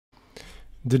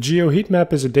The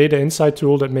Heatmap is a data insight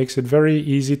tool that makes it very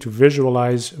easy to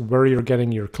visualize where you're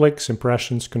getting your clicks,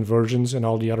 impressions, conversions, and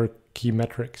all the other key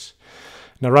metrics.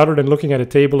 Now, rather than looking at a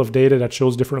table of data that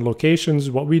shows different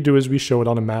locations, what we do is we show it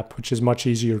on a map, which is much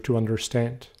easier to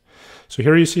understand. So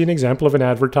here you see an example of an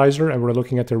advertiser, and we're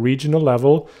looking at the regional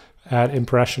level at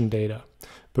impression data.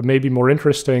 But maybe more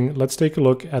interesting, let's take a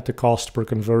look at the cost per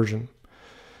conversion.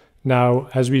 Now,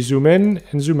 as we zoom in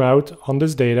and zoom out on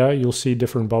this data, you'll see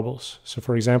different bubbles. So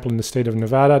for example, in the state of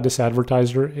Nevada, this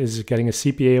advertiser is getting a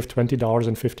CPA of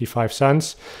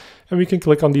 $20.55. And we can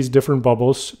click on these different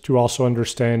bubbles to also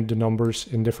understand the numbers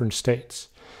in different states.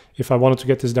 If I wanted to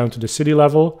get this down to the city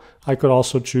level, I could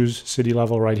also choose city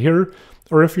level right here.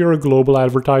 Or if you're a global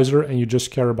advertiser and you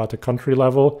just care about the country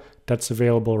level, that's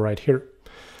available right here.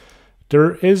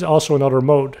 There is also another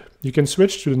mode. You can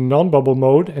switch to the non-bubble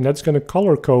mode, and that's going to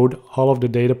color code all of the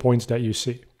data points that you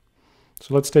see.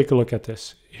 So let's take a look at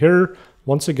this. Here,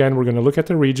 once again, we're going to look at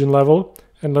the region level,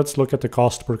 and let's look at the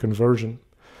cost per conversion.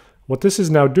 What this is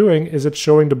now doing is it's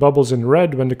showing the bubbles in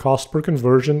red when the cost per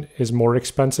conversion is more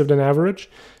expensive than average,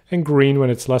 and green when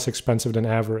it's less expensive than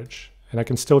average. And I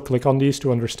can still click on these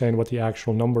to understand what the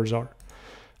actual numbers are.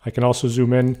 I can also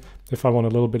zoom in if I want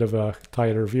a little bit of a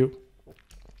tighter view.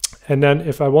 And then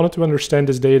if I wanted to understand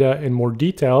this data in more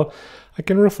detail, I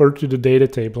can refer to the data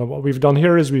table. And what we've done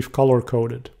here is we've color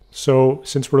coded. So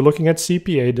since we're looking at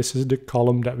CPA, this is the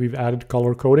column that we've added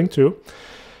color coding to.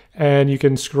 And you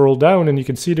can scroll down and you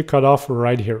can see the cutoff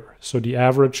right here. So the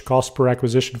average cost per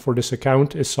acquisition for this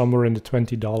account is somewhere in the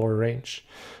 $20 range,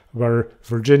 where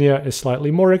Virginia is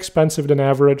slightly more expensive than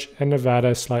average and Nevada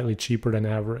is slightly cheaper than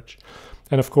average.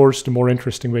 And of course, the more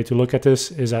interesting way to look at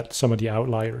this is at some of the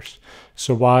outliers.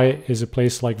 So why is a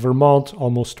place like Vermont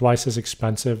almost twice as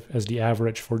expensive as the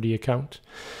average for the account?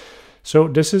 So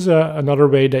this is another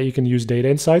way that you can use data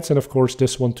insights. And of course,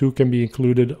 this one too can be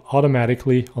included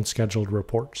automatically on scheduled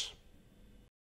reports.